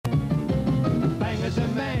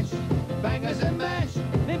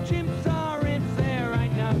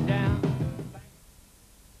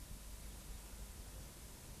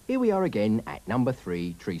we are again at number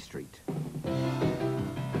 3 Tree Street.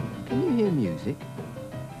 Can you hear music?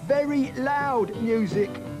 Very loud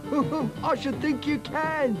music. I should think you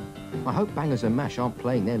can. I hope Bangers and Mash aren't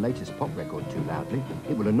playing their latest pop record too loudly.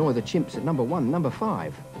 It will annoy the chimps at number 1 and number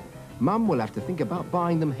 5. Mum will have to think about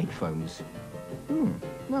buying them headphones.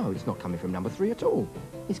 No, it's not coming from number 3 at all.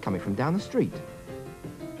 It's coming from down the street.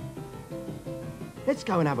 Let's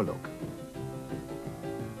go and have a look.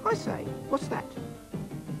 I say, what's that?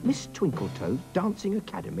 Miss Twinkletoes Dancing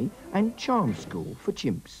Academy and Charm School for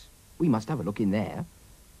Chimps. We must have a look in there.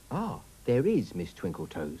 Ah, there is Miss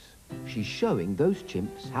Twinkletoes. She's showing those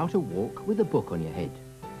chimps how to walk with a book on your head.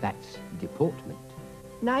 That's deportment.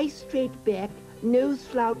 Nice straight back, no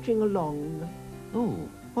slouching along. Oh,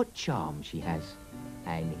 what charm she has.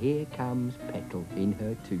 And here comes Petal in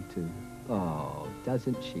her tutu. Oh,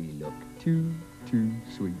 doesn't she look too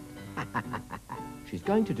sweet? She's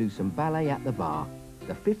going to do some ballet at the bar.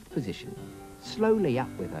 The 5th position. Slowly up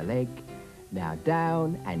with her leg. Now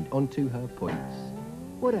down and onto her points.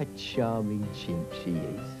 What a charming chimp she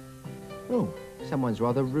is. Oh, someone's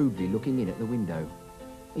rather rudely looking in at the window.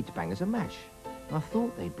 It's Bangers and Mash. I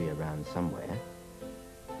thought they'd be around somewhere.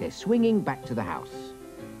 They're swinging back to the house.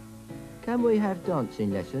 Can we have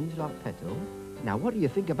dancing lessons like Petal? Now, what do you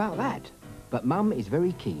think about that? But Mum is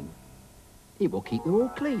very keen. It will keep them all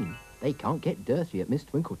clean. They can't get dirty at Miss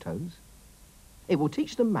Twinkletoes. It will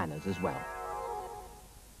teach them manners as well.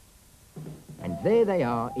 And there they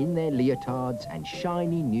are in their leotards and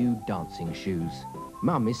shiny new dancing shoes.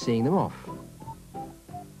 Mum is seeing them off.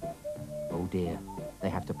 Oh dear, they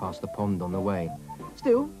have to pass the pond on the way.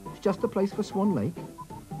 Still, it's just a place for Swan Lake.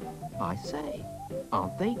 I say,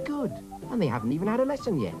 aren't they good? And they haven't even had a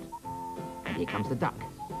lesson yet. And here comes the duck.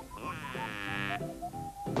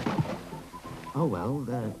 Oh well,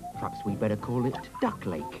 perhaps we'd better call it Duck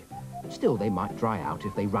Lake. Still, they might dry out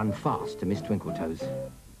if they run fast to Miss Twinkletoes.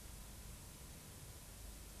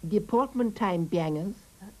 Deportment time, Bangers.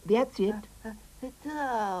 That's it.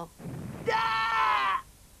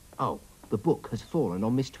 Oh, the book has fallen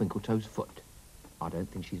on Miss Twinkletoes' foot. I don't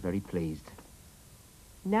think she's very pleased.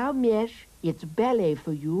 Now, Mesh, it's ballet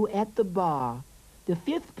for you at the bar. The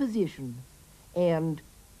 5th position. And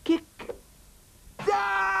kick.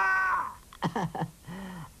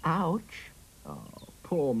 Ouch. Oh,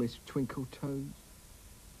 poor Miss Twinkletoes.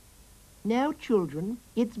 Now, children,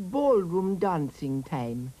 it's ballroom dancing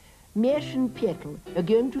time. Mesh and Petal are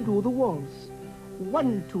going to do the waltz.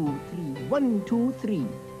 1, 2, 3, 1, 2, 3.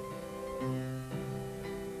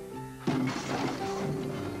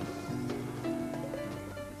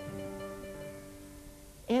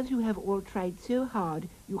 As you have all tried so hard,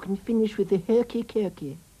 you can finish with the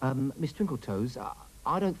herky-kerky. Miss Twinkletoes,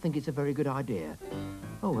 I don't think it's a very good idea.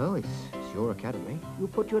 Oh, well, it's your academy. You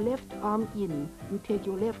put your left arm in, you take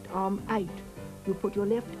your left arm out, you put your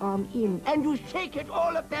left arm in, and you shake it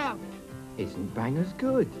all about. Isn't Bangers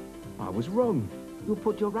good? I was wrong. You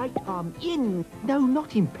put your right arm in. No,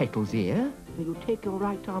 not in Petal's ear. You take your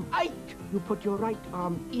right arm out, you put your right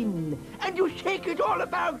arm in, and you shake it all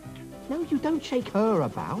about. No, you don't shake her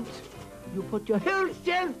about. You put your whole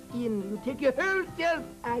self in, you take your whole self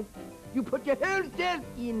out, you put your whole self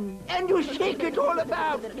in, and you shake it all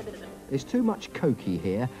about. There's too much cokey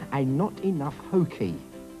here, and not enough hokey.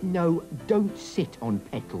 No, don't sit on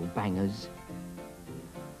Petal, Bangers.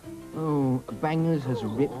 Oh, Bangers has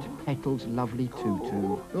ripped Petal's lovely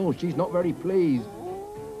tutu. Oh, she's not very pleased.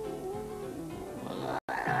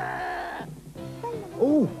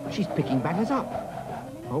 Oh, she's picking Bangers up.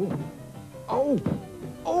 Oh, oh,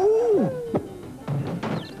 oh!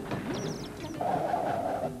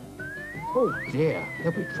 Oh dear,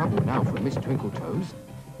 there'll be trouble now for Miss Twinkletoes.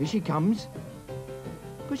 Here she comes.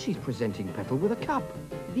 But she's presenting Petal with a cup.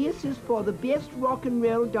 This is for the best rock and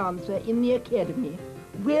roll dancer in the academy.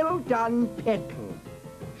 Well done, Petal.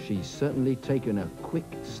 She's certainly taken a quick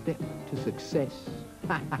step to success.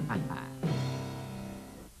 Ha ha ha ha.